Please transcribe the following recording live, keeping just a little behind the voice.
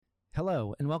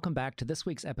Hello, and welcome back to this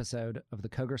week's episode of the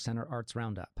Koger Center Arts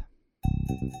Roundup.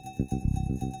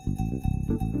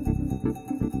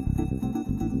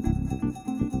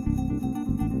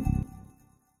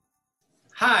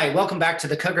 Hi, welcome back to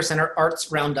the Koger Center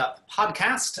Arts Roundup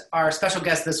podcast. Our special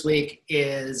guest this week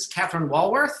is Catherine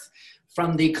Walworth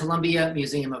from the Columbia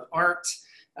Museum of Art.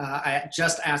 I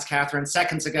just asked Catherine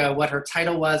seconds ago what her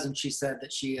title was, and she said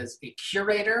that she is a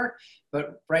curator.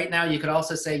 But right now, you could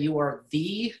also say you are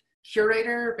the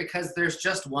curator because there's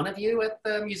just one of you at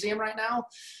the museum right now.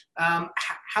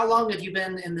 How long have you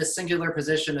been in this singular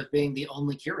position of being the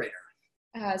only curator?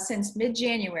 Since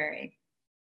mid-January.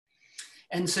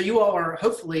 And so you all are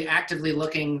hopefully actively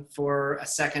looking for a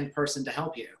second person to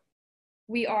help you.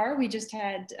 We are. We just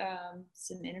had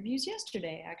some interviews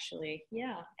yesterday, actually.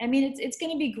 Yeah. I mean, it's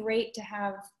going to be great to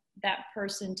have that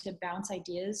person to bounce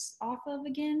ideas off of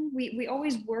again. We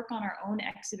always work on our own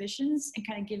exhibitions and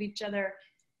kind of give each other,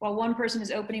 while one person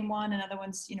is opening one, another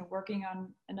one's, working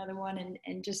on another one,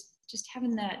 and just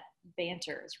having that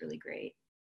banter is really great.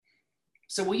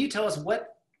 So will you tell us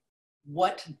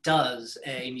what does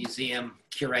a museum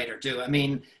curator do? I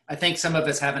mean, I think some of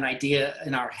us have an idea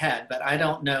in our head, but I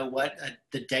don't know what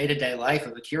the day-to-day life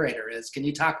of a curator is. Can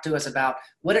you talk to us about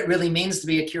what it really means to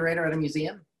be a curator at a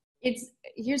museum?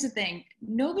 Here's the thing,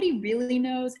 nobody really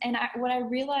knows. And what I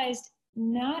realized,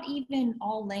 not even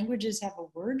all languages have a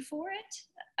word for it.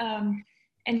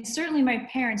 And certainly my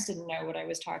parents didn't know what I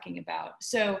was talking about.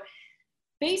 So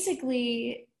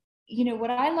basically,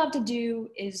 what I love to do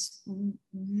is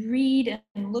read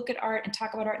and look at art and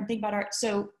talk about art and think about art.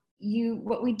 So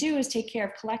what we do is take care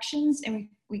of collections, and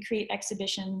we create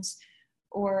exhibitions,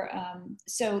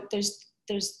 so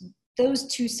there's those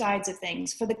two sides of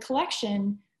things. For the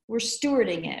collection, we're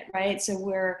stewarding it, right? So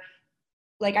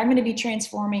I'm going to be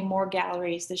transforming more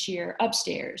galleries this year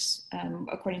upstairs,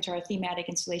 according to our thematic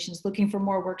installations, looking for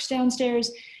more works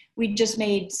downstairs. We just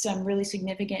made some really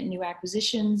significant new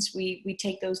acquisitions. We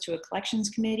take those to a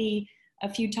collections committee a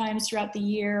few times throughout the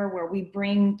year, where we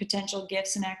bring potential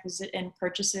gifts and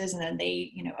purchases, and then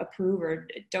they approve or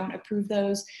don't approve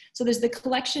those. So there's the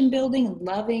collection building and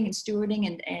loving and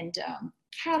stewarding and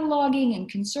cataloging and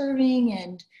conserving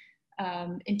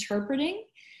and interpreting.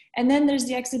 And then there's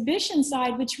the exhibition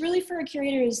side, which really for a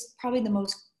curator is probably the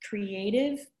most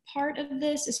creative part of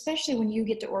this, especially when you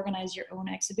get to organize your own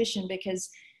exhibition, because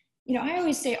I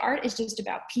always say art is just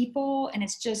about people, and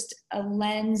it's just a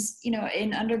lens.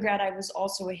 In undergrad, I was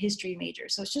also a history major.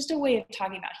 So it's just a way of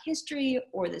talking about history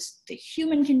or the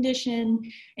human condition.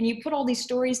 And you put all these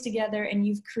stories together, and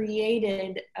you've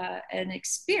created an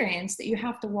experience that you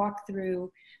have to walk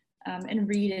through and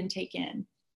read and take in.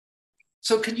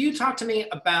 So can you talk to me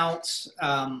about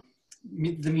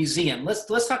the museum?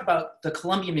 Let's talk about the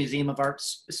Columbia Museum of Art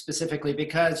specifically,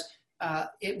 because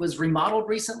it was remodeled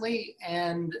recently,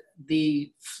 and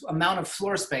the amount of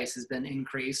floor space has been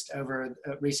increased over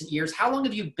recent years. How long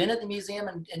have you been at the museum,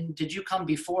 and did you come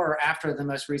before or after the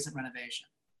most recent renovation?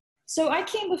 So I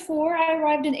came before. I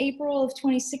arrived in April of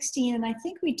 2016, and I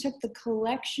think we took the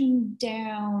collection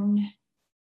down.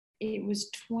 It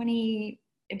was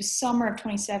summer of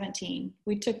 2017.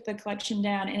 We took the collection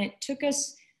down, and it took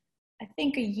us, I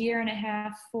think, a year and a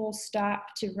half full stop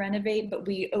to renovate, but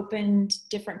we opened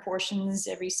different portions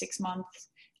every 6 months,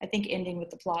 I think ending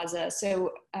with the plaza.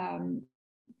 So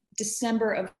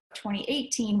December of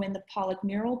 2018, when the Pollock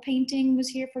mural painting was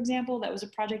here, for example, that was a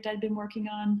project I'd been working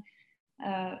on.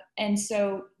 And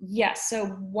so, yes, so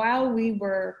while we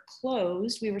were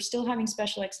closed, we were still having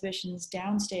special exhibitions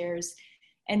downstairs.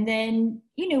 And then,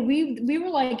 we were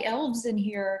like elves in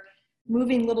here,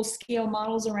 moving little scale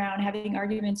models around, having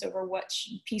arguments over what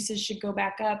pieces should go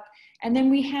back up. And then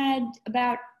we had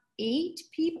about 8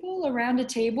 people around a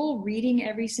table reading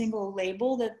every single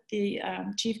label that the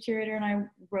chief curator and I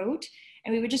wrote.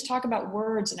 And we would just talk about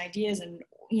words and ideas and,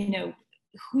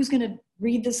 who's going to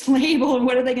read this label and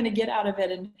what are they going to get out of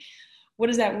it? And what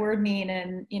does that word mean?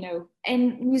 And,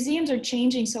 and museums are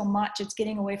changing so much. It's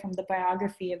getting away from the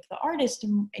biography of the artist,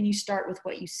 and you start with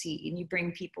what you see and you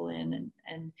bring people in.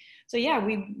 And so, yeah,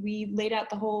 we laid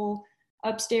out the whole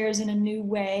upstairs in a new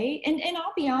way. And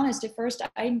I'll be honest, at first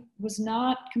I was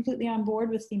not completely on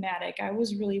board with thematic. I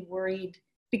was really worried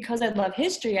because I love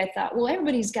history. I thought, well,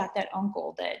 everybody's got that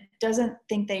uncle that doesn't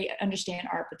think they understand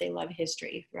art, but they love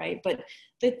history, right? But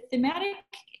the thematic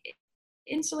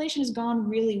installation has gone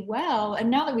really well, and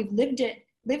now that we've lived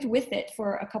with it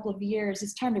for a couple of years,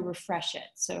 it's time to refresh it.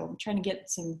 So I'm trying to get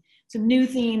some new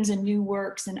themes and new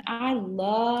works, and I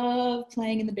love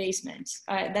playing in the basement.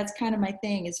 That's kind of my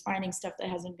thing, is finding stuff that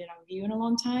hasn't been on view in a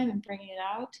long time and bringing it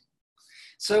out.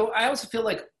 So I also feel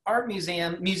like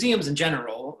museums in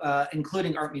general,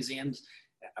 including art museums,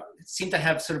 seem to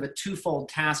have sort of a twofold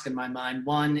task in my mind.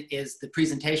 One is the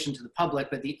presentation to the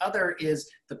public, but the other is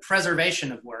the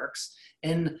preservation of works.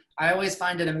 And I always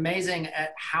find it amazing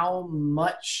at how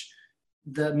much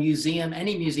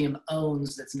any museum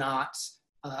owns that's not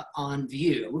on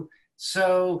view.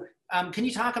 So can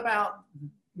you talk about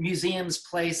museums'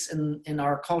 place in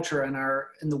our culture and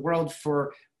in the world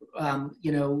for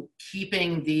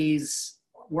keeping these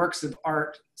works of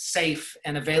art safe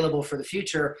and available for the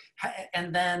future,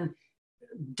 and then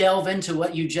delve into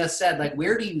what you just said, like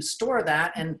where do you store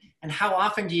that, and how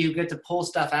often do you get to pull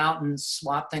stuff out and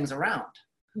swap things around?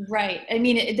 Right. I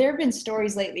mean, there have been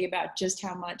stories lately about just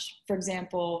how much, for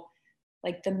example,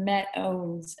 like the Met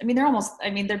owns,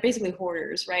 they're basically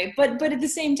hoarders, right? But at the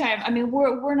same time, I mean,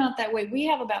 we're not that way. We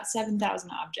have about 7,000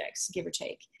 objects, give or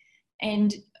take.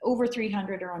 And over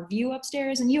 300 are on view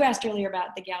upstairs. And you asked earlier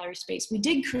about the gallery space. We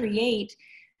did create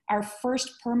our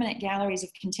first permanent galleries of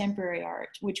contemporary art,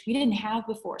 which we didn't have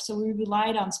before. So we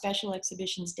relied on special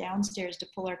exhibitions downstairs to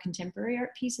pull our contemporary art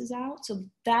pieces out. So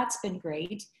that's been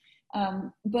great.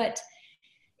 But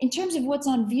in terms of what's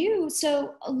on view,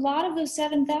 so a lot of those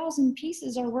 7,000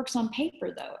 pieces are works on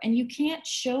paper though. And you can't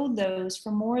show those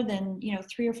for more than,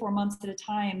 3 or 4 months at a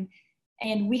time.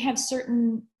 And we have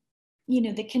certain,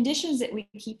 the conditions that we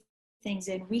keep things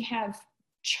in. We have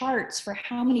charts for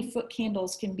how many foot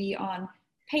candles can be on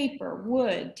paper,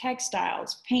 wood,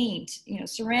 textiles, paint,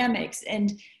 ceramics.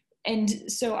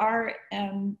 And so our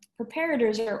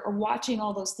preparators are watching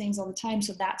all those things all the time.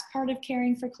 So that's part of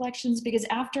caring for collections, because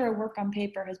after a work on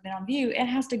paper has been on view, it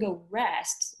has to go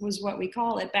rest, was what we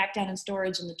call it, back down in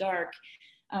storage in the dark,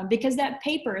 because that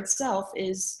paper itself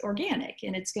is organic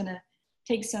and it's going to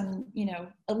take some,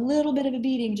 a little bit of a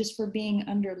beating just for being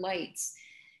under lights.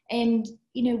 And,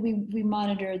 we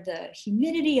monitor the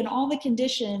humidity and all the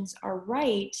conditions are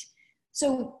right.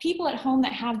 So people at home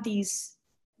that have these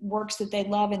works that they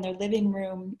love in their living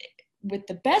room with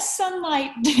the best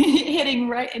sunlight hitting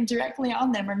right and directly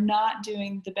on them are not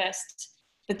doing the best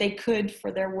that they could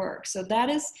for their work. So that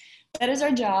is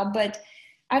our job. But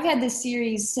I've had this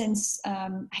series since, I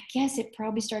guess it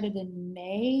probably started in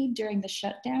May during the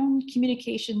shutdown.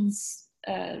 Communications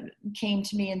came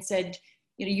to me and said,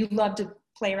 you love to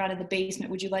play around in the basement.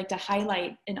 Would you like to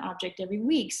highlight an object every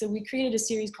week? So we created a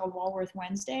series called Walworth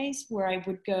Wednesdays, where I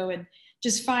would go and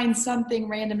just find something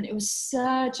random. And it was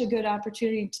such a good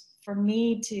opportunity for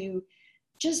me to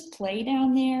just play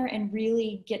down there and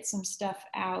really get some stuff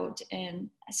out. And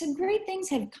some great things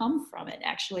have come from it,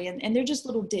 actually. And they're just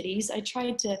little ditties.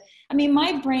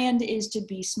 My brand is to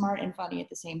be smart and funny at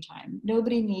the same time.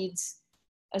 Nobody needs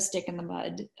a stick in the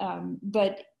mud.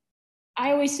 But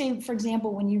I always say, for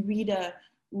example, when you read a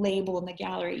label in the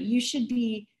gallery, you should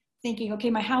be thinking, okay,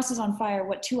 my house is on fire.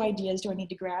 What 2 ideas do I need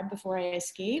to grab before I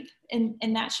escape? And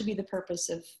that should be the purpose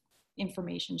of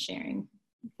information sharing,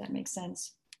 if that makes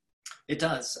sense. It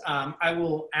does. I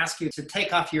will ask you to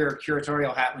take off your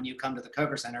curatorial hat when you come to the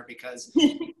Koger Center, because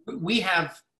we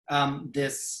have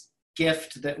this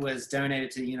gift that was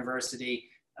donated to the university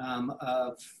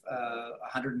of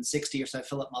 160 or so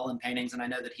Philip Mullen paintings. And I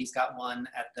know that he's got one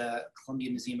at the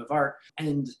Columbia Museum of Art.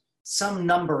 And some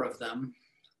number of them,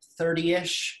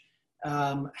 30-ish,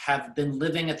 have been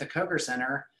living at the Koger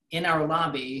Center in our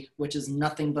lobby, which is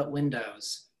nothing but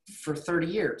windows, for 30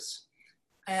 years.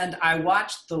 And I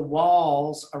watched the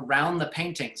walls around the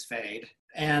paintings fade.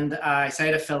 And I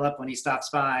say to Philip when he stops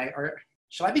by,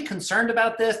 should I be concerned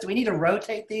about this? Do we need to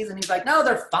rotate these? And he's like, no,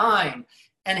 they're fine.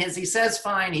 And as he says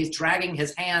fine, he's dragging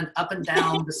his hand up and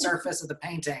down the surface of the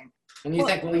painting. And you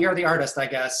think, well, you're the artist, I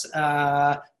guess.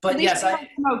 But yes,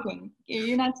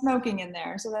 you're not smoking in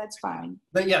there, so that's fine.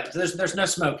 But yeah, there's no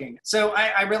smoking. So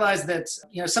I realize that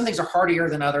some things are hardier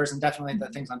than others, and definitely the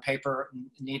things on paper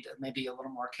need maybe a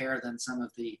little more care than some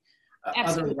of the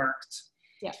other works.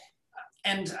 Yeah.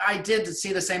 And I did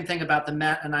see the same thing about the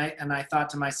Met, and I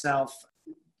thought to myself,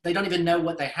 they don't even know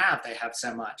what they have. They have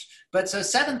so much. But so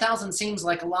 7,000 seems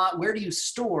like a lot. Where do you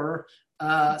store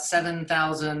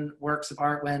 7,000 works of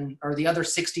art or the other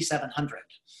 6,700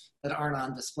 that aren't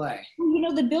on display?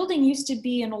 The building used to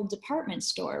be an old department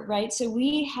store, right? So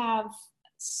we have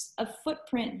a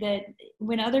footprint that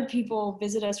when other people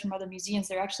visit us from other museums,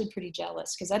 they're actually pretty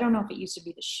jealous, because I don't know if it used to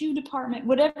be the shoe department.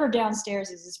 Whatever downstairs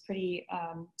is pretty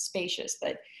spacious,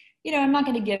 but I'm not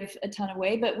going to give a ton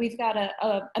away, but we've got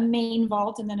a main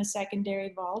vault and then a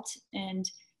secondary vault, and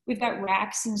we've got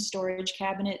racks and storage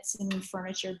cabinets and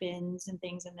furniture bins and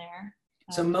things in there.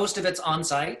 So most of it's on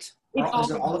site? It's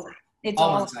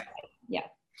all on site. Yeah.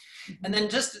 And then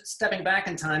just stepping back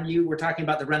in time, you were talking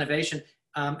about the renovation.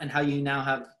 and how you now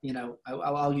have,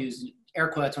 I'll use air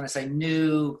quotes when I say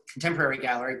new contemporary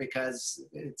gallery, because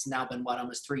it's now been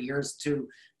almost 3 years, 2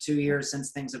 years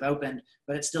since things have opened,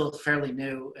 but it's still fairly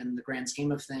new in the grand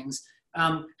scheme of things.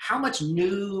 How much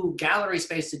new gallery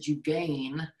space did you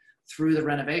gain through the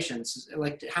renovations?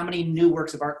 Like, how many new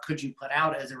works of art could you put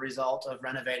out as a result of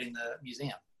renovating the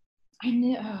museum? I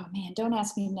knew, oh man, don't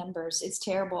ask me numbers. It's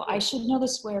terrible. I should know the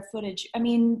square footage. I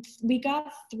mean, we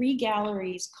got 3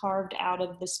 galleries carved out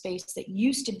of the space that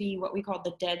used to be what we called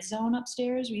the dead zone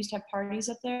upstairs. We used to have parties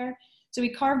up there. So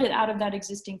we carved it out of that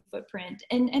existing footprint,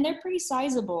 and they're pretty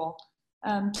sizable.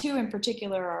 2 in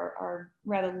particular are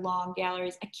rather long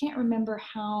galleries. I can't remember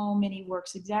how many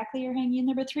works exactly are hanging in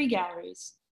there, but 3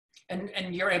 galleries.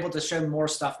 And you're able to show more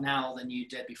stuff now than you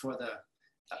did before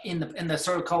in the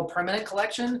sort of called permanent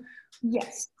collection?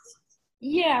 Yes.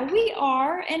 Yeah, we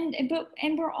are, and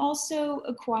we're also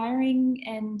acquiring,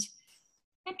 and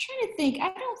I'm trying to think.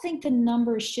 I don't think the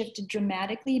numbers shifted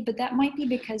dramatically, but that might be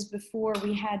because before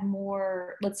we had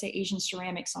more, let's say, Asian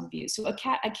ceramics on view. So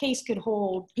a case could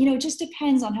hold, it just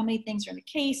depends on how many things are in the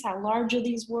case, how large are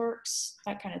these works,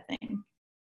 that kind of thing.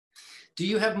 Do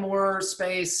you have more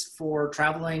space for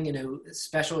traveling,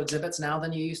 special exhibits now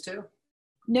than you used to?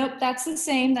 Nope, that's the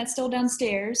same. That's still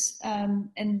downstairs.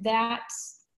 And that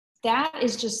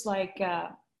is just like,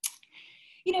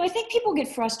 I think people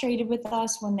get frustrated with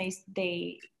us when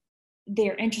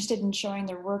they're interested in showing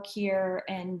their work here.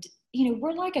 And,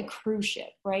 we're like a cruise ship,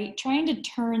 right? Trying to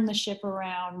turn the ship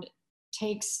around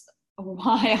takes a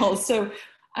while. So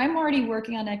I'm already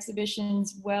working on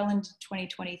exhibitions well into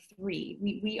 2023.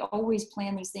 We always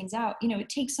plan these things out. It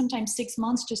takes sometimes 6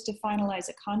 months just to finalize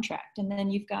a contract. And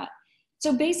then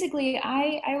so basically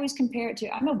I always compare it to,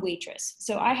 I'm a waitress.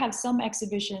 So I have some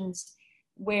exhibitions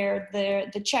where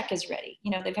the check is ready.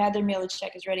 They've had their meal, the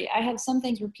check is ready. I have some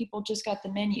things where people just got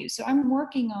the menu. So I'm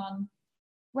working on,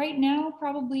 right now,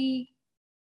 probably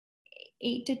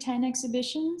 8 to 10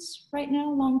 exhibitions right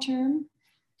now, long term.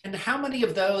 And how many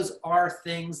of those are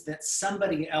things that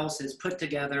somebody else has put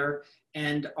together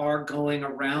and are going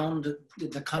around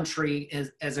the country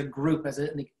as a group, as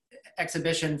an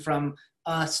exhibition from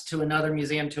us to another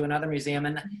museum to another museum?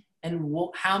 And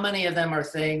how many of them are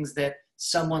things that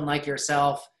someone like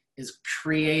yourself is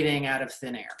creating out of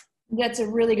thin air? That's a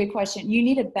really good question. You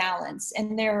need a balance,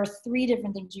 and there are 3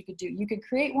 different things you could do. You could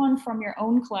create one from your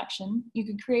own collection, you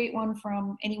could create one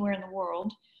from anywhere in the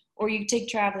world, or you take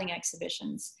traveling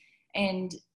exhibitions.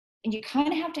 And you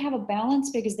kind of have to have a balance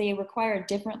because they require a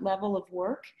different level of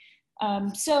work.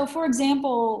 So for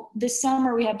example, this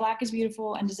summer we had Black is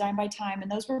Beautiful and Design by Time,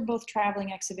 and those were both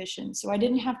traveling exhibitions. So I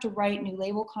didn't have to write new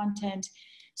label content.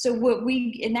 So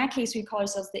in that case, we call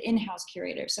ourselves the in-house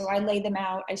curator. So I lay them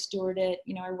out, I steward it,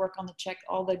 I work on the check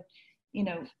all the,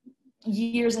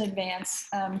 years in advance.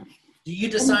 Do you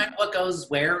decide what goes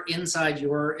where inside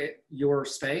your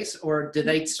space, or do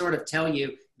they sort of tell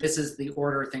you this is the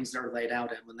order things are laid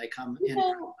out in when they come in?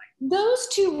 Those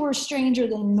 2 were stranger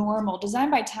than normal. Design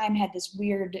by Time had this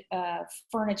weird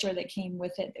furniture that came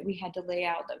with it that we had to lay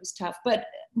out that was tough. But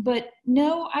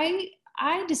no,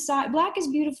 I decide Black is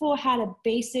Beautiful had a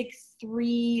basic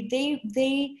 3.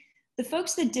 The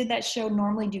folks that did that show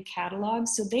normally do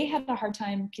catalogs, so they had a hard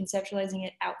time conceptualizing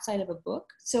it outside of a book.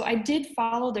 So I did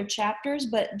follow their chapters,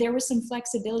 but there was some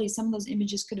flexibility. Some of those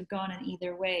images could have gone in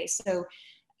either way. So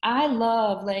I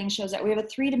love laying shows out. We have a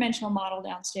 3-dimensional model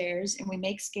downstairs, and we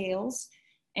make scales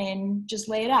and just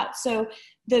lay it out. So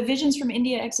the Visions from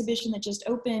India exhibition that just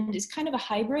opened is kind of a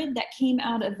hybrid that came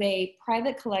out of a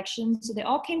private collection. So they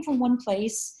all came from one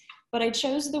place, but I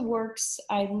chose the works,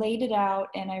 I laid it out,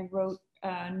 and I wrote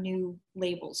new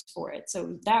labels for it.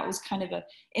 So that was kind of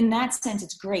in that sense,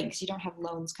 it's great because you don't have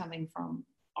loans coming from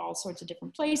all sorts of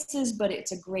different places, but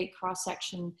it's a great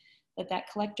cross-section that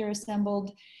collector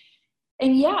assembled.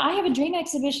 And yeah, I have a dream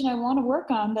exhibition I want to work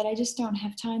on, but I just don't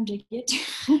have time to get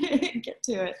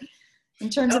to it in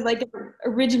terms of like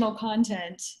original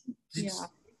content. Yeah.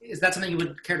 Is that something you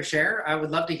would care to share? I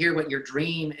would love to hear what your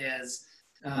dream is.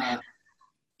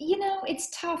 It's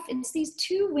tough. It's these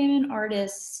 2 women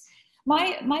artists.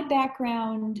 My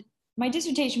background, my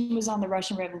dissertation was on the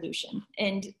Russian Revolution,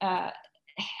 and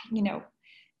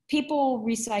people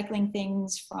recycling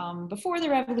things from before the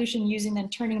revolution, using them,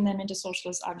 turning them into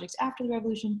socialist objects after the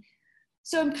revolution.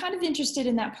 So I'm kind of interested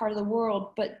in that part of the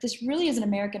world, but this really is an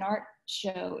American art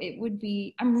show.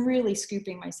 I'm really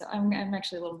scooping myself. I'm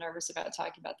actually a little nervous about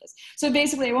talking about this. So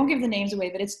basically, I won't give the names away,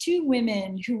 but it's 2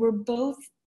 women who were both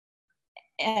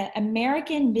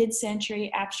American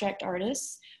mid-century abstract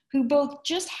artists who both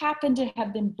just happened to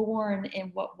have been born in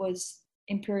what was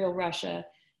Imperial Russia.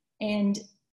 And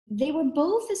they were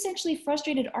both essentially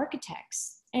frustrated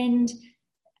architects. And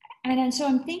so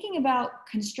I'm thinking about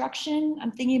construction.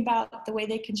 I'm thinking about the way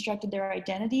they constructed their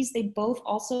identities. They both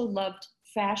also loved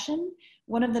fashion.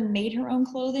 One of them made her own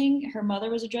clothing. Her mother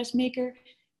was a dressmaker.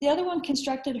 The other one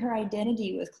constructed her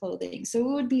identity with clothing. So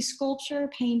it would be sculpture,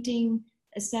 painting,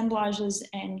 assemblages,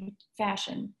 and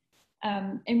fashion.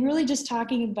 And really just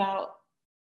talking about,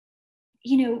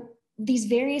 these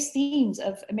various themes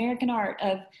of American art,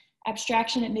 of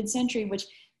abstraction at mid-century, which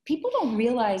people don't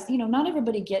realize, not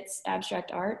everybody gets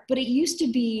abstract art, but it used to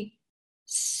be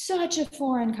such a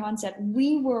foreign concept.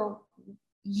 We were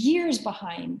years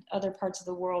behind other parts of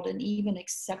the world and even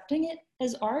accepting it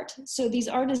as art. So these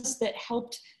artists that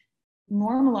helped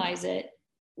normalize it,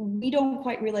 we don't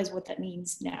quite realize what that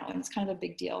means now, and it's kind of a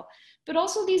big deal. But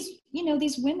also these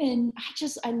women,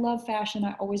 I love fashion.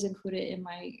 I always include it in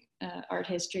my art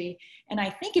history, and I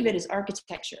think of it as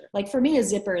architecture. Like for me, a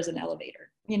zipper is an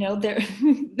elevator.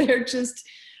 They're just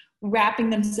wrapping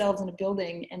themselves in a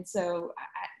building, and so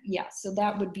so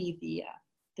that would be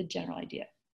the general idea.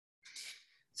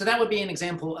 So that would be an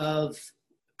example of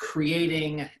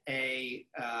creating a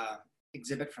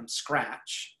exhibit from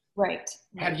scratch. Right.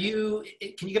 Can you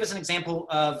give us an example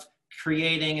of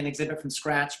creating an exhibit from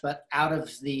scratch, but out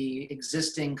of the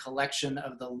existing collection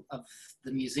of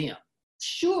the museum?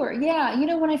 Sure, yeah.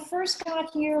 When I first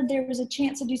got here, there was a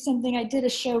chance to do something. I did a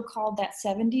show called That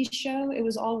 70s Show. It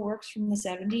was all works from the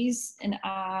 70s, and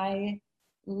I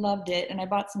loved it. And I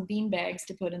bought some bean bags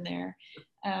to put in there.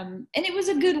 And it was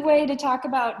a good way to talk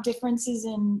about differences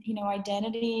in,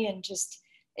 identity, and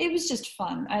it was just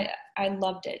fun. I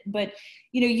loved it. But,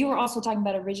 you were also talking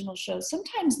about original shows.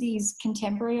 Sometimes these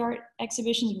contemporary art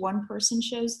exhibitions, one-person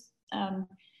shows,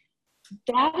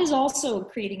 that is also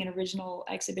creating an original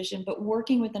exhibition, but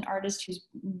working with an artist who's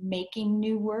making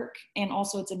new work. And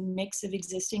also it's a mix of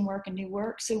existing work and new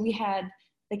work. So we had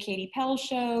the Katie Pell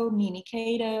Show, Nini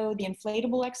Cato, the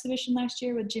inflatable exhibition last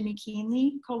year with Jimmy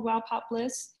Keenley called Wow Pop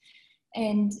Bliss,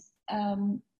 and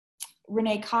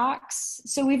Renee Cox.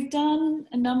 So we've done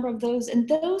a number of those, and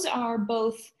those are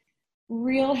both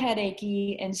real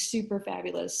headachy and super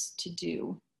fabulous to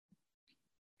do.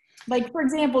 Like, for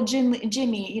example,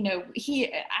 Jimmy,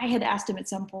 I had asked him at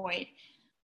some point,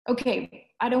 okay,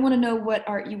 I don't want to know what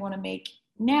art you want to make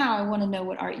now. I want to know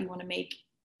what art you want to make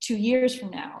 2 years from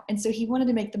now. And so he wanted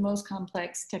to make the most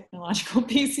complex technological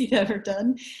piece he'd ever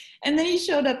done. And then he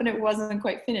showed up and it wasn't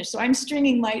quite finished. So I'm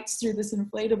stringing lights through this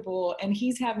inflatable, and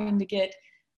he's having to get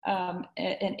an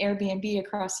Airbnb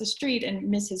across the street and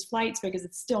miss his flights because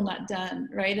it's still not done,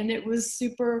 right? And it was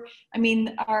super,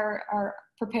 our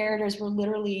preparators were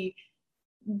literally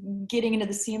getting into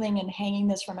the ceiling and hanging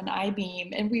this from an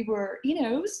I-beam, and we were,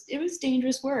 it was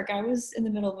dangerous work. I was in the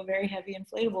middle of a very heavy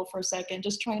inflatable for a second,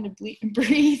 just trying to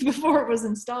breathe before it was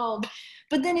installed.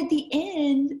 But then at the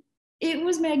end, it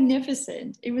was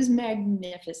magnificent. It was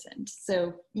magnificent.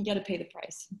 So you got to pay the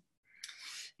price.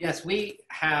 Yes, we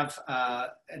have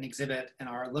an exhibit in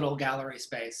our little gallery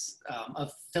space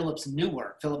of Philip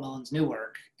Mullen's new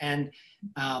work. And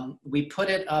we put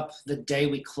it up the day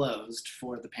we closed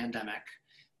for the pandemic.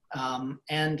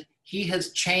 And he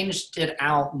has changed it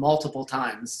out multiple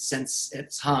times since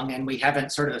it's hung, and we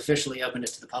haven't sort of officially opened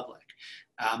it to the public.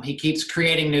 He keeps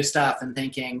creating new stuff and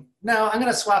thinking, no, I'm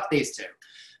going to swap these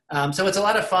two. So it's a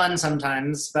lot of fun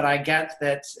sometimes, but I get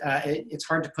that it's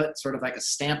hard to put sort of like a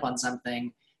stamp on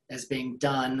something as being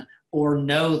done, or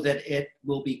know that it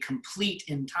will be complete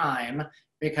in time,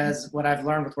 because what I've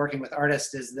learned with working with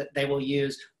artists is that they will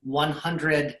use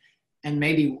 100 and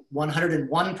maybe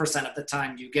 101% of the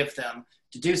time you give them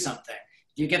to do something.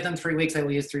 If you give them 3 weeks, they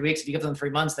will use 3 weeks. If you give them 3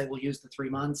 months, they will use the 3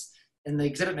 months. And the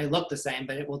exhibit may look the same,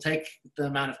 but it will take the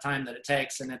amount of time that it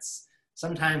takes. And it's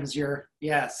sometimes you're,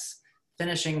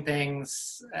 finishing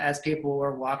things as people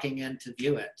were walking in to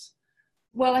view it.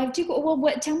 Well,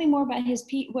 tell me more about his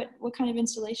piece. What kind of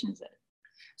installation is it?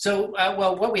 So,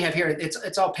 what we have here,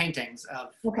 it's all paintings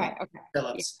of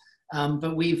Phillips. Yeah.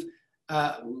 But we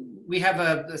have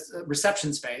a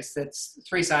reception space that's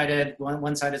 3-sided.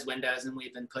 One side is windows, and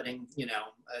we've been putting,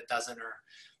 a dozen or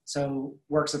so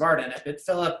works of art in it. But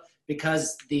Philip,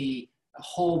 because the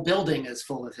whole building is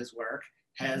full of his work,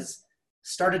 has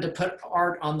started to put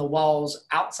art on the walls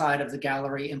outside of the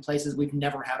gallery in places we've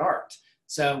never had art.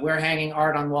 So we're hanging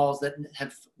art on walls that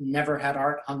have never had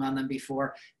art hung on them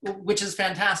before, which is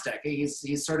fantastic.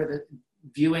 He's sort of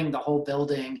viewing the whole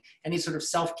building, and he's sort of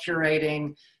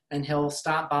self-curating, and he'll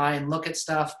stop by and look at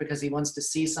stuff because he wants to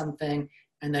see something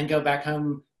and then go back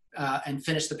home and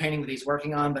finish the painting that he's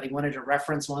working on, but he wanted to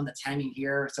reference one that's hanging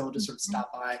here. So he'll just sort of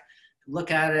stop by, look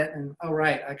at it, and, oh,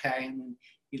 right, okay. And then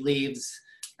he leaves.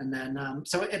 And then,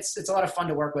 so it's a lot of fun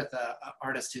to work with a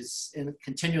artist who's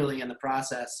continually in the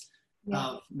process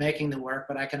of making the work.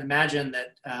 But I can imagine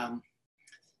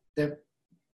that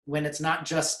when it's not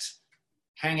just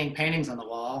hanging paintings on the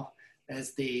wall,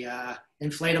 as the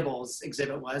inflatables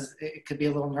exhibit was, it could be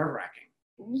a little nerve-wracking.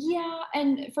 Yeah,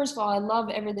 and first of all, I love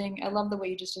everything. I love the way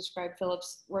you just described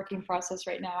Philip's working process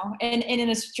right now. And in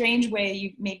a strange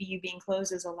way, maybe you being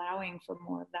closed is allowing for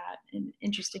more of that in an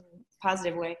interesting,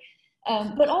 positive way.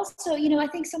 But also, I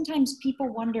think sometimes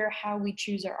people wonder how we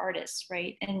choose our artists,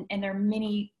 right? And there are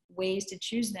many ways to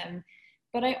choose them.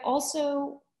 But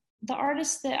the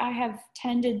artists that I have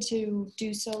tended to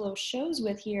do solo shows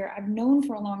with here, I've known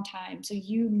for a long time. So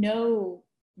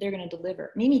they're going to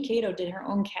deliver. Mimi Cato did her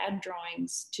own CAD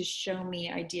drawings to show me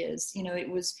ideas.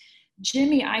 It was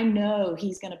Jimmy, I know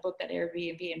he's going to book that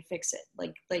Airbnb and fix it.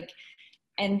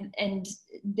 And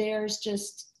there's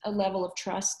just a level of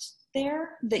trust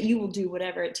there that you will do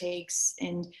whatever it takes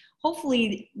and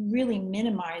hopefully really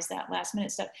minimize that last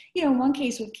minute stuff. In one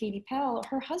case with Katie Pell,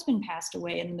 her husband passed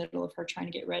away in the middle of her trying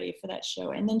to get ready for that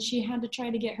show. And then she had to try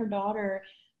to get her daughter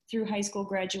through high school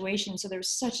graduation. So there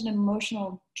was such an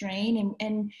emotional drain.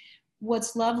 And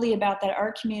what's lovely about that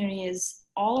art community is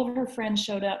all of her friends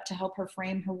showed up to help her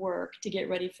frame her work to get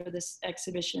ready for this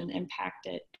exhibition and packed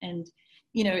it. And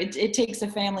it takes a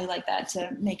family like that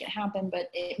to make it happen, but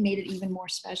it made it even more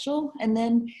special. And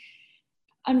then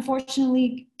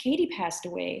unfortunately, Katie passed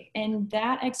away, and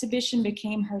that exhibition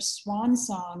became her swan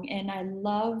song. And I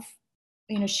love,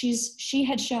 she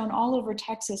had shown all over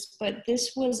Texas, but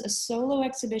this was a solo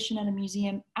exhibition at a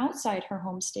museum outside her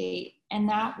home state.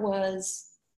 And I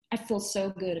feel so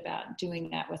good about doing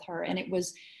that with her. And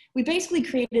we basically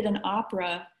created an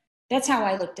opera. That's how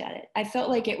I looked at it. I felt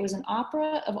like it was an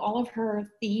opera of all of her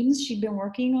themes she'd been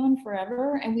working on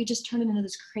forever. And we just turned it into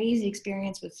this crazy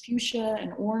experience with fuchsia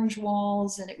and orange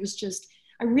walls. And it was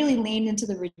I really leaned into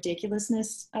the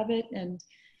ridiculousness of it. And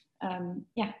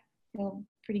I feel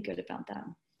pretty good about that.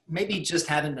 Maybe just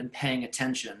haven't been paying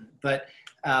attention, but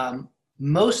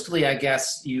mostly I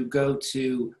guess you go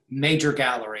to major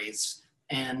galleries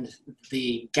and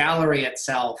the gallery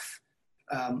itself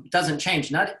doesn't change.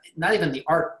 Not even the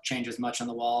art changes much on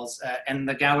the walls, and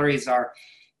the galleries are,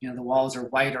 the walls are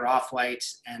white or off-white,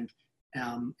 and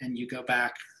you go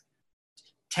back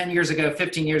 10 years ago,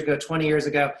 15 years ago, 20 years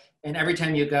ago, and every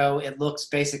time you go, it looks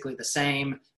basically the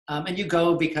same. And you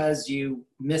go because you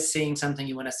miss seeing something,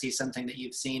 you want to see something that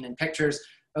you've seen in pictures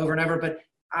over and over. But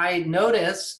I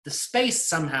notice the space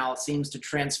somehow seems to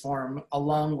transform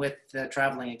along with the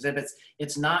traveling exhibits.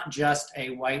 It's not just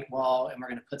a white wall and we're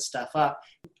going to put stuff up.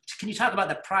 Can you talk about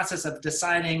the process of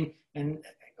deciding,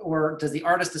 or does the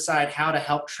artist decide how to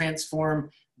help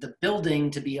transform the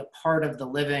building to be a part of the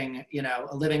living,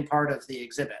 a living part of the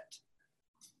exhibit?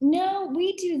 No,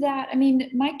 we do that. I mean,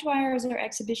 Mike Dwyer is our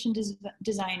exhibition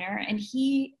designer, and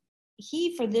he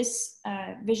for this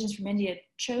Visions from India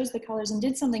chose the colors and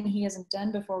did something he hasn't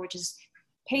done before, which is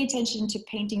pay attention to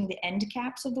painting the end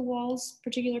caps of the walls,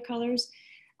 particular colors.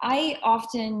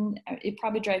 It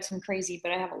probably drives him crazy,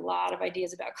 but I have a lot of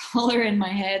ideas about color in my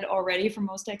head already for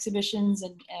most exhibitions.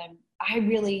 And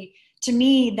to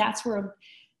me, that's where,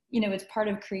 it's part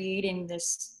of creating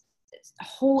this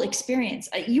whole experience.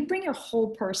 You bring your whole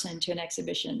person to an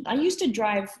exhibition. I used to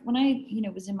drive when I,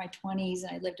 was in my 20s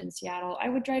and I lived in Seattle. I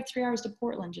would drive 3 hours to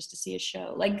Portland just to see a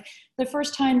show. Like the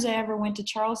first times I ever went to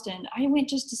Charleston, I went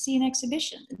just to see an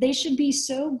exhibition. They should be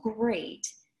so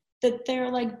great that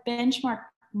they're like benchmark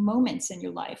moments in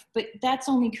your life. But that's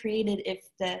only created if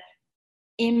the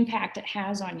impact it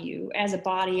has on you as a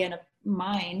body and a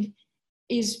mind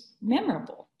is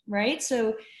memorable, right?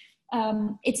 So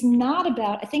it's not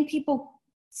about, I think people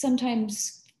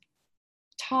sometimes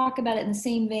talk about it in the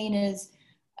same vein as,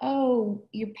 oh,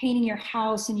 you're painting your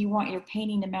house and you want your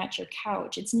painting to match your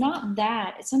couch. It's not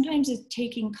that. Sometimes it's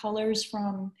taking colors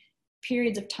from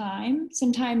periods of time.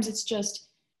 Sometimes it's just,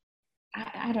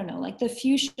 I don't know, like the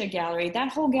Fuchsia Gallery.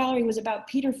 That whole gallery was about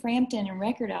Peter Frampton and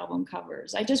record album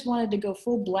covers. I just wanted to go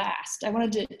full blast. I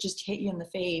wanted to just hit you in the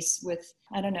face with,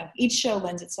 I don't know, each show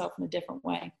lends itself in a different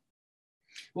way.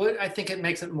 Well, I think it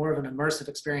makes it more of an immersive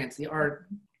experience. The art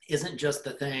isn't just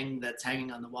the thing that's hanging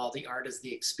on the wall. The art is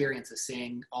the experience of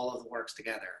seeing all of the works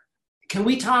together. Can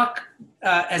we talk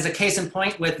as a case in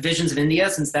point with Visions of India,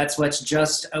 since that's what's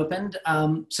just opened?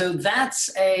 So that's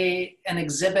an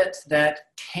exhibit that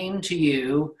came to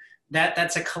you.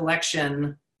 That's a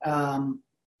collection. Can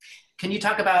you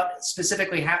talk about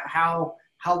specifically how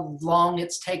long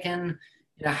it's taken?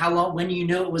 How long, when you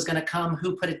knew it was going to come,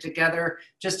 who put it together,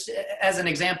 just as an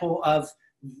example of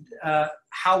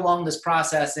how long this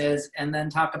process is, and then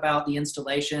talk about the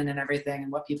installation and everything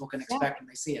and what people can expect when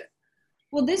they see it.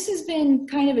 Well, this has been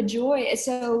kind of a joy.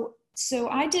 So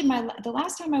I did the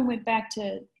last time I went back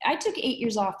I took 8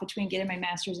 years off between getting my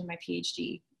master's and my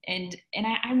PhD. And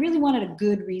I really wanted a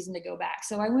good reason to go back.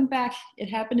 So I went back. It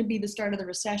happened to be the start of the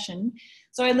recession.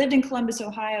 So I lived in Columbus,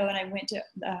 Ohio, and I went to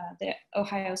the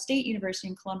Ohio State University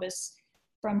in Columbus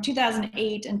from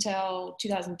 2008 until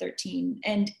 2013.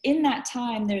 And in that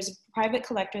time, there's a private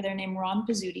collector there named Ron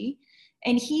Pizzuti.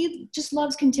 And he just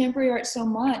loves contemporary art so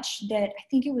much that I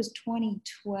think it was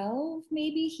 2012,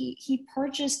 maybe, he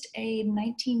purchased a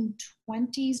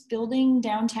 1920s building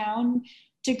downtown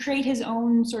to create his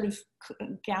own sort of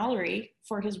gallery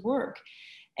for his work.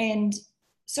 And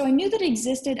so I knew that it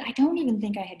existed. I don't even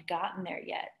think I had gotten there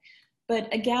yet.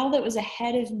 But a gal that was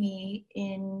ahead of me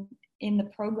in the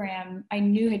program, I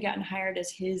knew had gotten hired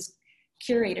as his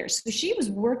curator. So she was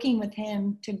working with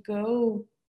him to go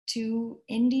to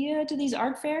India to these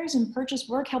art fairs and purchase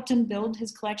work, helped him build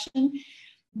his collection.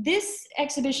 This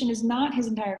exhibition is not his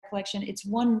entire collection. It's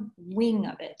one wing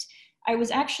of it. I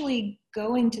was actually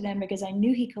going to them because I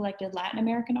knew he collected Latin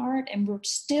American art, and we're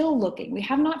still looking. We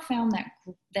have not found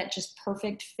that just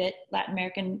perfect fit Latin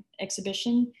American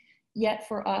exhibition yet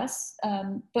for us.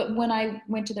 But when I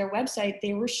went to their website,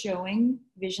 they were showing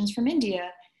visions from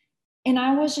India. And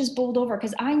I was just bowled over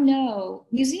because I know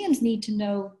museums need to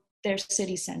know their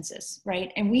city census,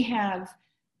 right? And we have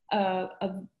a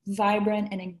vibrant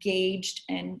and engaged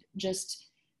and just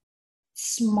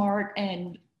smart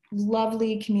and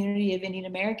lovely community of Indian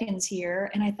Americans here.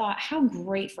 And I thought, how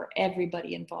great for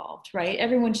everybody involved, right?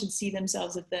 Everyone should see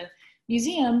themselves at the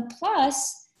museum.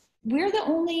 Plus, we're the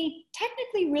only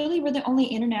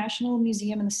international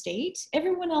museum in the state.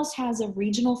 Everyone else has a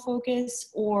regional focus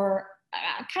or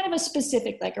kind of a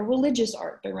specific, like a religious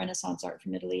art, but Renaissance art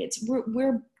from Italy.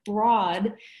 We're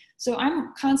broad. So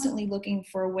I'm constantly looking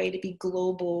for a way to be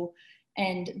global.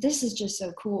 And this is just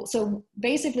so cool. So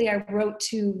basically I wrote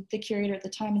to the curator at the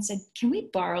time and said, can we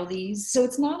borrow these? So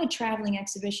it's not a traveling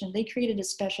exhibition. They created a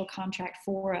special contract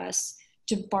for us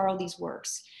to borrow these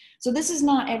works. So this is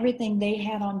not everything they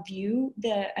had on view.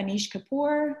 The Anish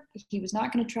Kapoor, he was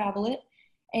not going to travel it.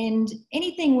 And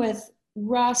anything with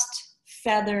rust,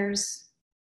 feathers,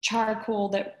 charcoal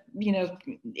that,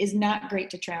 is not great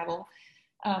to travel.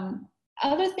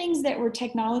 Other things that were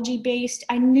technology based,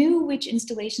 I knew which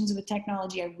installations with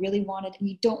technology I really wanted, and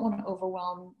you don't want to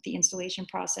overwhelm the installation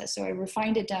process. So I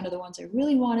refined it down to the ones I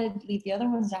really wanted, leave the other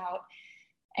ones out.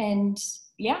 And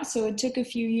yeah, so it took a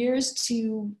few years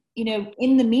to,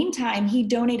 in the meantime, he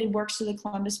donated works to the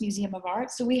Columbus Museum of Art.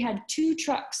 So we had 2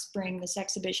 trucks bring this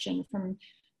exhibition from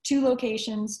 2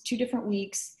 locations, 2 different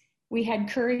weeks. We had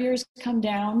couriers come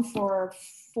down for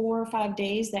 4 or 5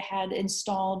 days that had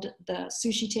installed the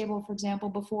sushi table, for example,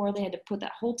 before. They had to put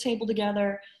that whole table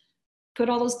together, put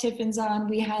all those tiffins on.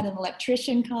 We had an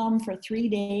electrician come for 3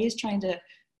 days trying to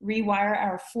rewire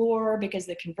our floor because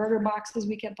the converter boxes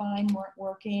we kept buying weren't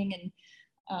working. And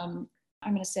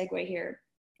I'm going to segue here.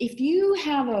 If you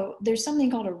have there's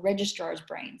something called a registrar's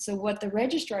brain. So what the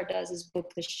registrar does is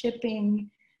book the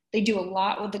shipping. They do a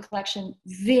lot with the collection,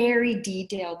 very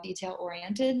detail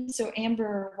oriented. So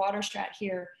Amber Waterstrat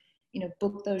here,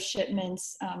 booked those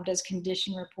shipments, does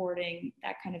condition reporting,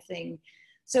 that kind of thing.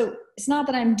 So it's not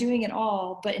that I'm doing it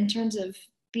all, but in terms of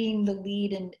being the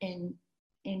lead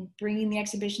in bringing the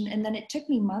exhibition. And then it took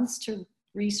me months to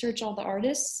research all the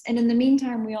artists. And in the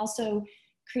meantime, we also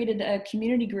created a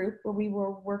community group where we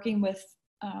were working with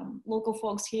local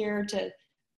folks here to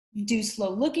do slow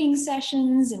looking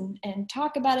sessions and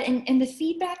talk about it. And the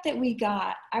feedback that we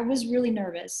got, I was really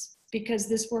nervous because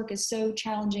this work is so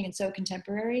challenging and so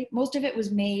contemporary. Most of it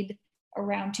was made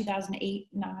around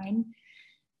 2008-9.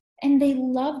 And they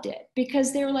loved it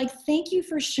because they were like, thank you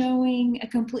for showing a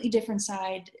completely different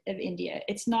side of India.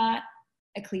 It's not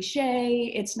a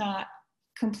cliche. It's not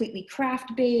completely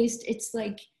craft based. It's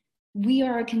like, we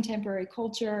are a contemporary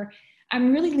culture.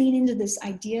 I'm really leaning into this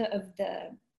idea of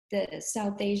the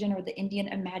South Asian or the Indian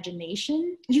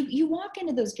imagination. You walk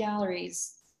into those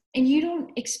galleries and you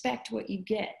don't expect what you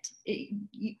get.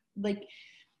 Like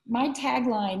my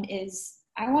tagline is,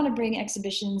 I want to bring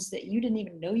exhibitions that you didn't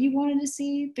even know you wanted to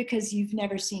see because you've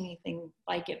never seen anything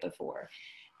like it before.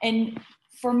 And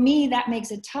for me, that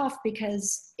makes it tough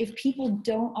because if people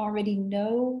don't already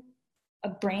know a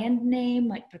brand name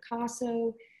like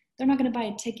Picasso, they're not going to buy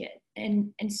a ticket.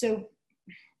 And so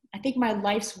I think my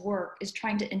life's work is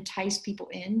trying to entice people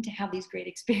in to have these great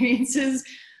experiences,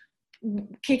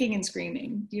 kicking and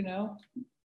screaming,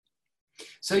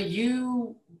 So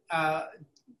you,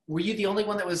 were you the only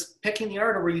one that was picking the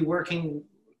art, or were you working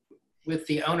with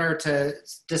the owner to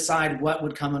decide what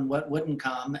would come and what wouldn't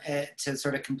come to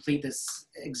sort of complete this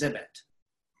exhibit?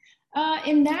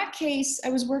 In that case, I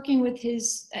was working with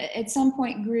his, at some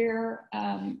point Greer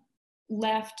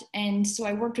left, and so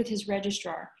I worked with his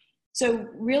registrar. So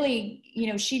really, you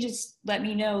know, she just let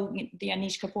me know the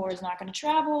Anish Kapoor is not going to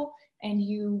travel, and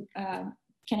you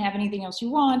can have anything else you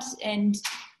want. And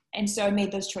so I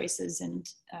made those choices, and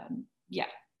yeah,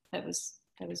 that was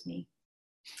me.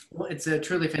 Well, it's a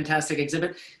truly fantastic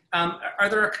exhibit. Are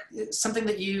there something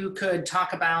that you could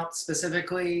talk about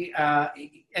specifically?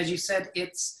 As you said,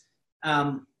 it's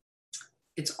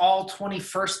all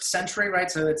 21st century, right?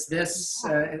 So it's this,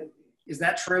 is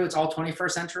that true? It's all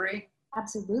 21st century?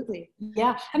 Absolutely.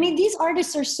 Yeah. I mean, these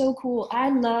artists are so cool.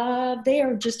 They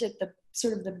are just at the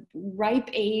sort of the ripe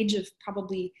age of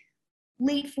probably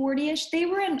late 40ish. They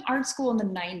were in art school in the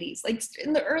 90s, like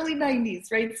in the early 90s,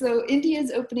 right? So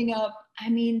India's opening up. I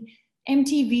mean,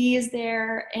 MTV is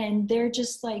there, and they're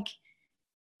just like,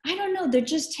 I don't know, they're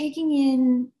just taking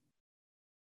in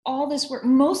all this work.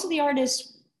 Most of the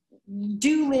artists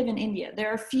do live in India.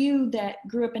 There are a few that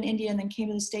grew up in India and then came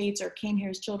to the States or came here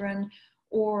as children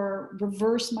or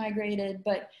reverse migrated.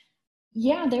 But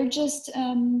yeah, they're just,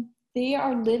 they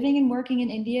are living and working in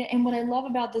India. And what I love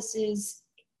about this is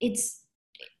it's,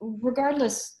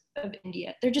 regardless of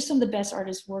India, they're just some of the best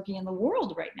artists working in the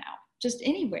world right now, just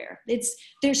anywhere.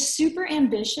 They're super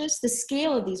ambitious. The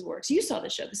scale of these works, you saw the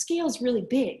show, the scale is really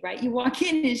big, right? You walk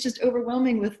in and it's just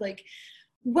overwhelming with like,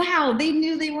 wow, they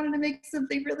knew they wanted to make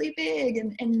something really big.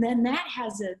 And then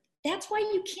that's why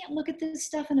you can't look at this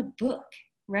stuff in a book,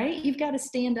 right? You've got to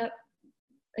stand up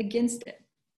against it.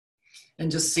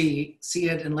 And just see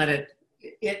it and let it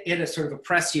sort of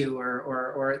oppress you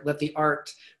or let the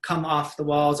art come off the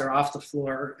walls or off the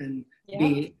floor and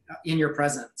be in your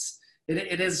presence.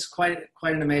 It is quite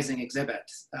an amazing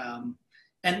exhibit. And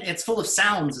it's full of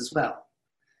sounds as well.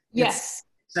 Yes.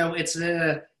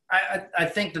 I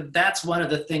think that's one of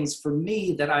the things for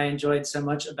me that I enjoyed so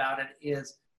much about it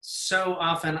is so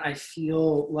often I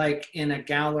feel like in a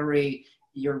gallery,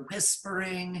 you're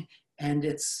whispering and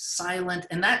it's silent,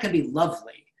 and that can be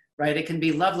lovely, right? It can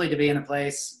be lovely to be in a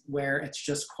place where it's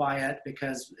just quiet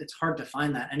because it's hard to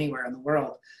find that anywhere in the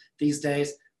world these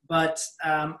days. But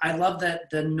I love that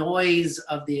the noise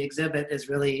of the exhibit is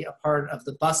really a part of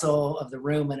the bustle of the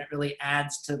room, and it really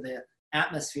adds to the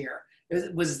atmosphere.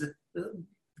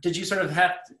 Did you sort of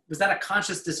was that a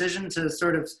conscious decision to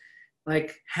sort of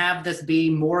like have this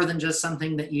be more than just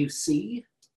something that you see?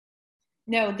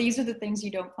 No, these are the things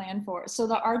you don't plan for. So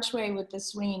the archway with the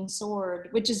swinging sword,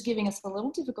 which is giving us a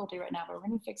little difficulty right now, but we're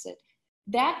going to fix it.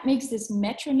 That makes this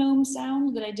metronome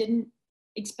sound that I didn't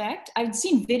expect. I'd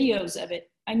seen videos of it.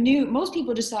 I knew most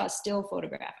people just saw a still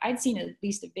photograph. I'd seen at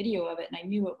least a video of it, and I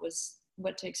knew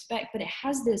what to expect, but it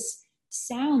has this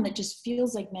sound that just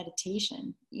feels like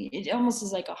meditation. It almost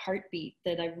is like a heartbeat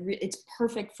that it's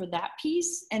perfect for that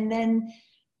piece. And then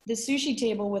the sushi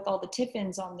table with all the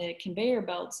tiffins on the conveyor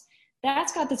belts,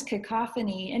 that's got this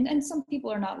cacophony, and some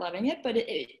people are not loving it, but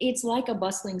it's like a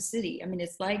bustling city. I mean,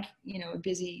 it's like, you know, a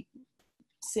busy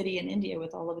city in India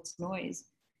with all of its noise.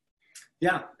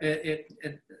 Yeah,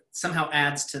 it somehow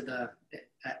adds to the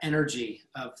energy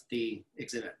of the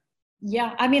exhibit.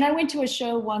 Yeah, I mean, I went to a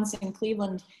show once in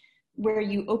Cleveland where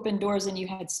you open doors and you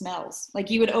had smells. Like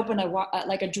you would open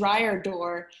a dryer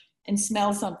door and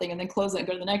smell something, and then close it and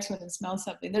go to the next one and smell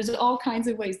something. There's all kinds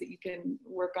of ways that you can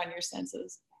work on your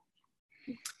senses.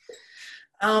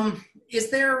 Is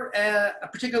there a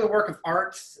particular work of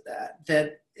art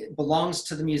that belongs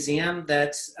to the museum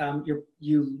that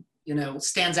you know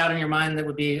stands out in your mind that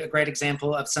would be a great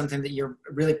example of something that you're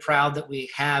really proud that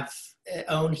we have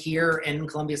own here in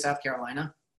Columbia, South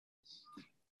Carolina?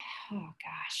 Oh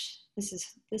gosh, this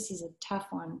is a tough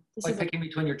one. This like is picking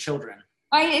between your children.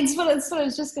 It's what I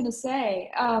was just gonna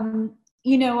say.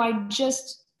 You know, I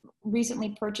just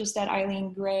recently purchased that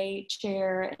Eileen Gray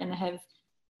chair and have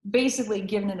basically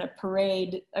given it a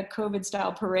parade, a COVID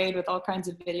style parade with all kinds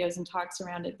of videos and talks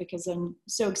around it because I'm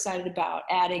so excited about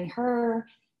adding her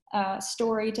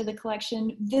story to the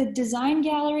collection. The design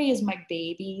gallery is my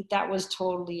baby. That was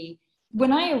totally,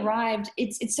 when I arrived,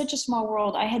 it's such a small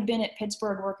world. I had been at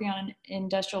Pittsburgh working on an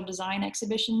industrial design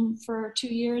exhibition for 2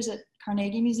 years at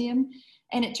Carnegie Museum.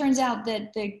 And it turns out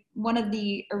that one of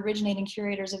the originating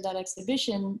curators of that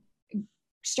exhibition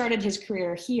started his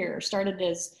career here, started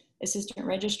as assistant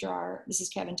registrar. This is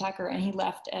Kevin Tucker, and he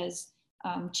left as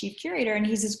chief curator, and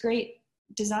he's this great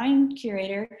design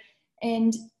curator.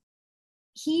 And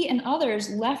he and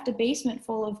others left a basement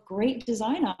full of great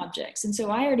design objects. And so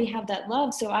I already have that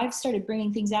love. So I've started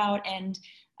bringing things out and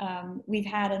We've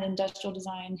had an industrial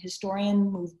design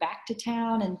historian move back to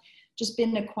town and just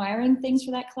been acquiring things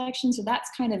for that collection. So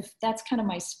that's kind of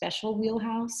my special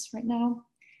wheelhouse right now.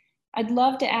 I'd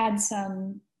love to add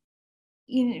some,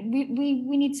 we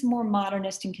need some more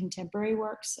modernist and contemporary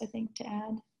works, I think, to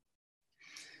add.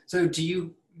 So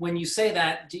when you say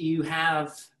that, do you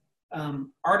have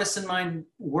artists in mind,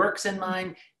 works in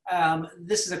mind?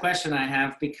 This is a question I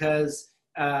have because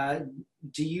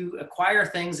do you acquire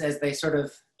things as they sort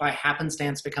of by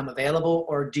happenstance become available,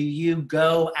 or do you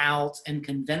go out and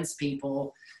convince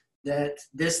people that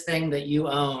this thing that you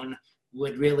own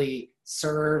would really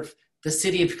serve the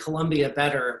city of Columbia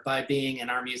better by being in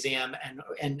our museum,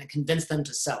 and convince them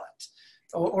to sell it?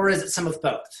 Or is it some of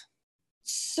both?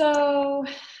 So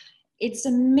it's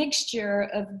a mixture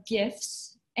of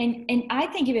gifts, and I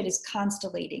think of it as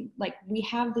constellating. Like, we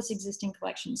have this existing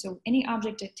collection, so any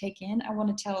object I take in, I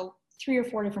want to tell 3 or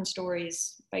 4 different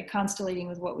stories by constellating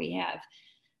with what we have.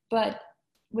 But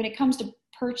when it comes to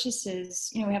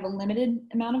purchases, we have a limited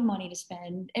amount of money to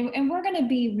spend, and we're going to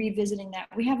be revisiting that.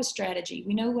 We have a strategy.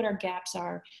 We know what our gaps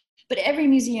are, but every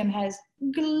museum has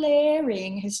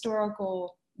glaring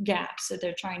historical gaps that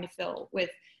they're trying to fill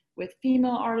with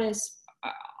female artists,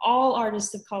 all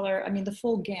artists of color, the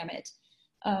full gamut.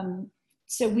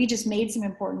 So we just made some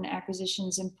important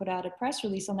acquisitions and put out a press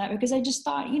release on that, because I just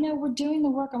thought, we're doing the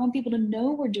work. I want people to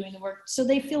know we're doing the work so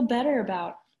they feel better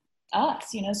about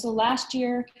us, So last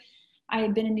year I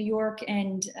had been in New York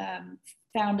and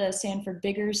found a Sanford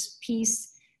Biggers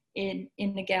piece in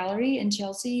the gallery in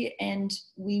Chelsea, and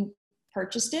we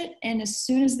purchased it. And as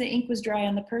soon as the ink was dry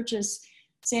on the purchase,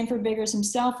 Sanford Biggers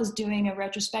himself was doing a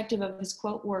retrospective of his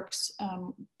quilt works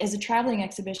as a traveling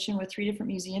exhibition with 3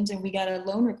 different museums, and we got a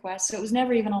loan request, so it was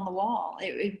never even on the wall.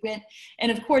 It went,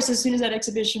 and of course, as soon as that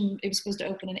exhibition, it was supposed to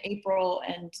open in April,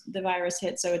 and the virus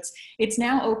hit, so it's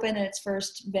now open at its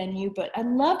first venue. But I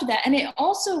loved that, and it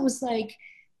also was like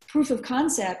proof of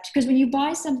concept, because when you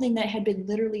buy something that had been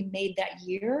literally made that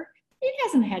year, it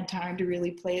hasn't had time to really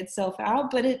play itself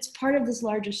out, but it's part of this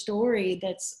larger story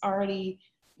that's already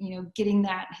getting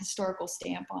that historical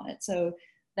stamp on it. So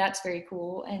that's very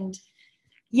cool. And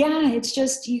yeah, it's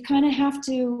just, you kind of have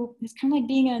to, it's kind of like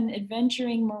being an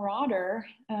adventuring marauder.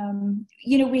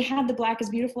 We had the Black is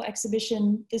Beautiful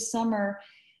exhibition this summer,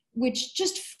 which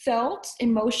just felt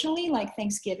emotionally like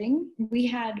Thanksgiving. We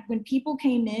had, when people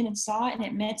came in and saw it and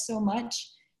it meant so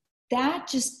much, that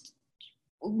just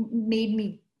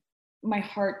made my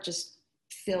heart just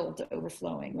filled to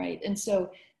overflowing, right? And so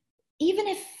even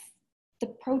if the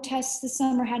protests this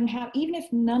summer hadn't happened, even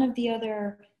if none of the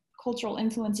other cultural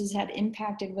influences had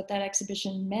impacted what that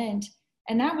exhibition meant,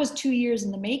 and that was 2 years in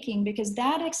the making, because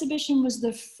that exhibition was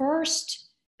the first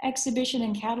exhibition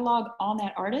and catalog on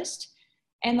that artist,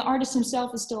 and the artist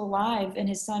himself is still alive, and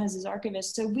his son is his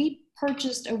archivist. So we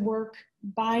purchased a work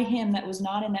by him that was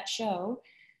not in that show.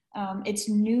 It's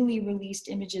newly released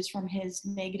images from his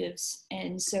negatives.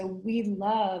 And so we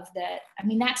love that.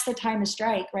 That's the time to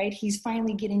strike, right? He's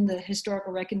finally getting the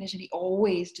historical recognition he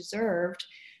always deserved.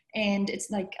 And it's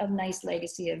like a nice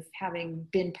legacy of having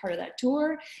been part of that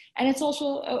tour. And it's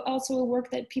also a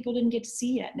work that people didn't get to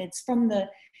see yet. And it's from the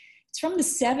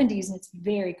 70s, and it's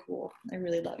very cool. I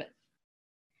really love it.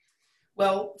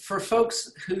 Well, for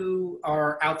folks who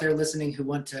are out there listening who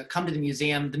want to come to the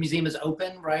museum is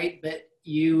open, right? But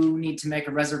you need to make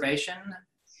a reservation.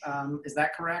 Is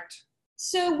that correct?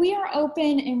 So we are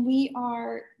open, and we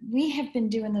have been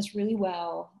doing this really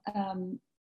well.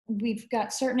 We've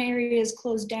got certain areas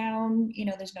closed down.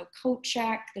 There's no coat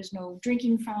shack, there's no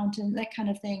drinking fountain, that kind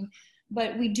of thing.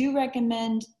 But we do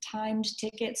recommend timed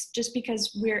tickets, just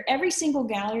because every single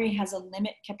gallery has a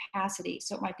limit capacity.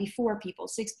 So it might be 4 people,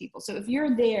 6 people. So if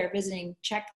you're there visiting,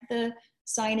 check the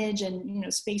signage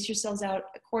and, space yourselves out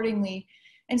accordingly.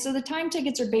 And so the time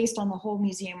tickets are based on the whole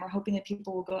museum. We're hoping that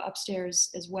people will go upstairs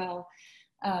as well.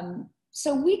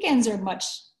 So weekends are much,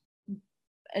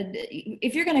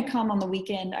 if you're going to come on the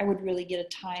weekend, I would really get a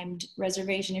timed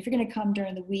reservation. If you're going to come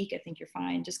during the week, I think you're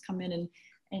fine. Just come in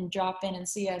and drop in and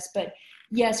see us. But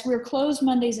yes, we're closed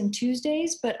Mondays and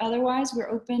Tuesdays, but otherwise we're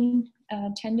open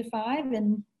 10 to 5.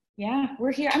 And yeah,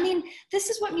 we're here. This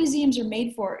is what museums are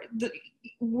made for.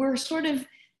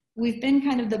 We've been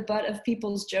kind of the butt of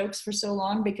people's jokes for so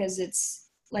long, because it's,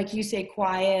 like you say,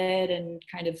 quiet and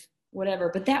kind of whatever,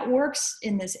 but that works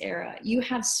in this era. You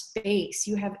have space,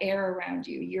 you have air around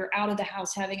you, you're out of the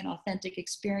house having an authentic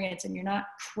experience, and you're not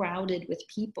crowded with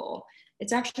people.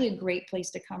 It's actually a great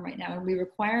place to come right now. And we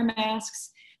require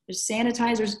masks. There's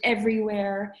sanitizers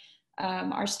everywhere.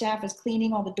 Our staff is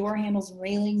cleaning all the door handles and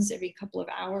railings every couple of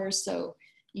hours, so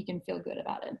you can feel good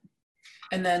about it.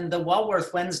 And then the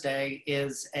Walworth Wednesday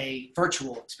is a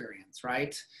virtual experience,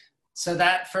 right? So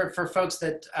that for folks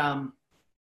that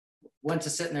want to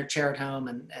sit in their chair at home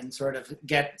and sort of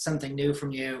get something new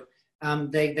from you,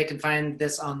 they can find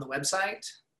this on the website.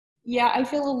 Yeah, I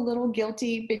feel a little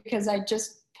guilty because I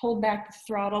just pulled back the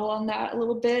throttle on that a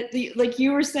little bit. Like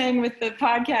you were saying with the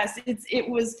podcast, it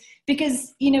was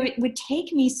because, it would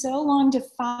take me so long to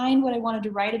find what I wanted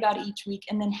to write about each week.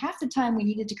 And then half the time we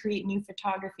needed to create new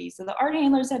photography. So the art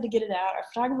handlers had to get it out. Our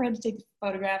photographer had to take the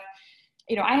photograph.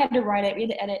 I had to write it, we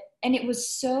had to edit. And it was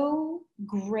so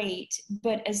great.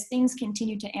 But as things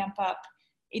continue to amp up,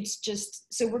 it's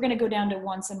just, so we're going to go down to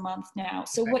once a month now.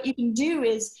 So what you can do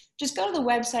is just go to the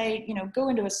website, go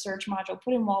into a search module,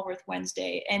 put in Walworth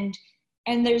Wednesday, and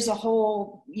there's a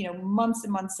whole, months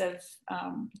and months of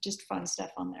just fun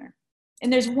stuff on there.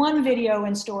 And there's one video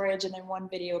in storage and then one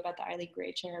video about the Eileen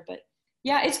Gray chair. But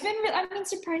yeah, it's been,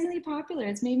 surprisingly popular.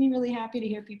 It's made me really happy to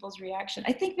hear people's reaction.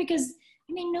 I think because,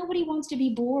 nobody wants to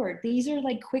be bored. These are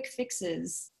like quick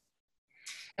fixes.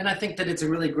 And I think that it's a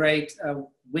really great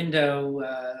window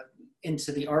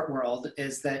into the art world,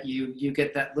 is that you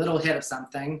get that little hit of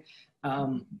something,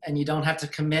 and you don't have to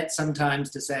commit sometimes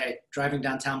to, say, driving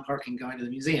downtown, parking, going to the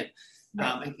museum.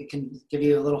 Right. It can give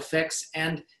you a little fix,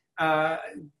 and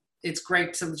it's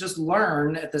great to just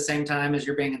learn at the same time as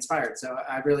you're being inspired. So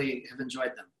I really have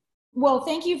enjoyed them. Well,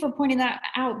 thank you for pointing that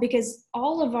out, because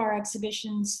all of our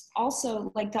exhibitions,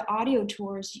 also like the audio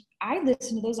tours, I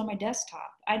listen to those on my desktop.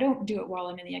 I don't do it while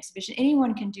I'm in the exhibition.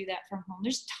 Anyone can do that from home.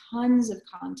 There's tons of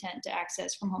content to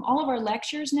access from home. All of our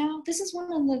lectures now, this is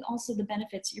one of also the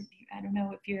benefits. I don't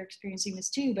know if you're experiencing this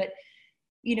too, but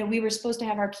we were supposed to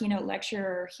have our keynote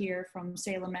lecturer here from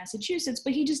Salem, Massachusetts,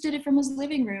 but he just did it from his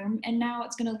living room, and now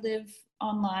it's going to live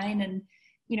online, and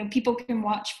people can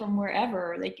watch from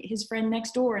wherever. Like his friend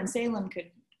next door in Salem could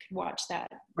watch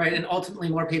that. Right, and ultimately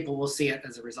more people will see it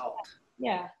as a result.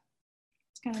 Yeah,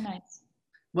 it's kind of nice.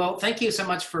 Well, thank you so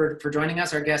much for joining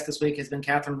us. Our guest this week has been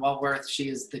Catherine Walworth. She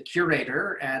is the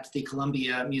curator at the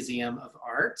Columbia Museum of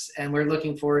Art, and we're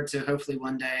looking forward to hopefully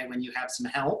one day when you have some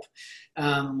help.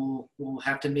 We'll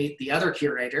have to meet the other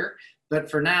curator. But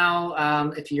for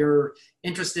now, if you're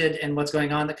interested in what's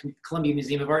going on at the Columbia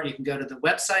Museum of Art, you can go to the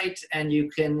website, and you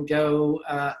can go,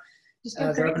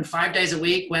 they're open 5 days a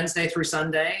week, Wednesday through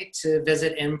Sunday, to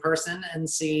visit in person and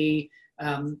see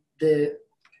the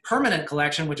permanent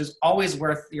collection, which is always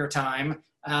worth your time.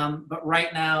 But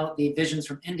right now, the Visions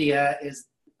from India is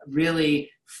a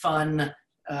really fun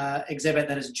exhibit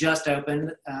that has just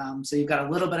opened. So you've got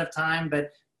a little bit of time,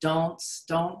 but don't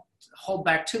hold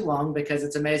back too long, because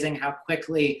it's amazing how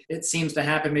quickly it seems to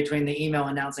happen between the email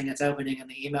announcing it's opening and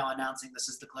the email announcing this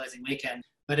is the closing weekend.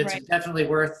 But it's definitely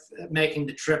worth making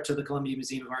the trip to the Columbia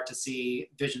Museum of Art to see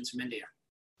Visions from India.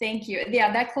 Thank you.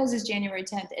 Yeah, that closes January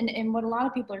 10th. And what a lot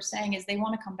of people are saying is they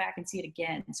want to come back and see it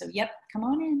again. So, yep, come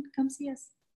on in, come see us.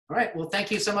 All right. Well, thank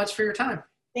you so much for your time.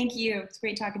 Thank you. It's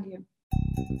great talking to you.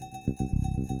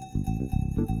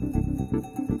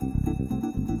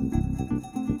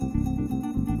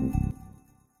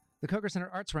 The Koger Center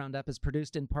Arts Roundup is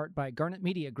produced in part by Garnet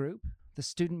Media Group, the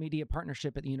student media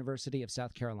partnership at the University of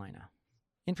South Carolina.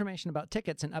 Information about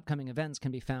tickets and upcoming events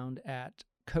can be found at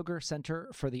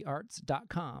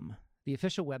kogercenterforthearts.com, the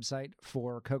official website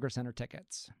for Koger Center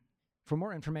tickets. For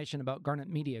more information about Garnet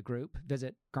Media Group,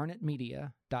 visit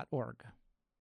garnetmedia.org.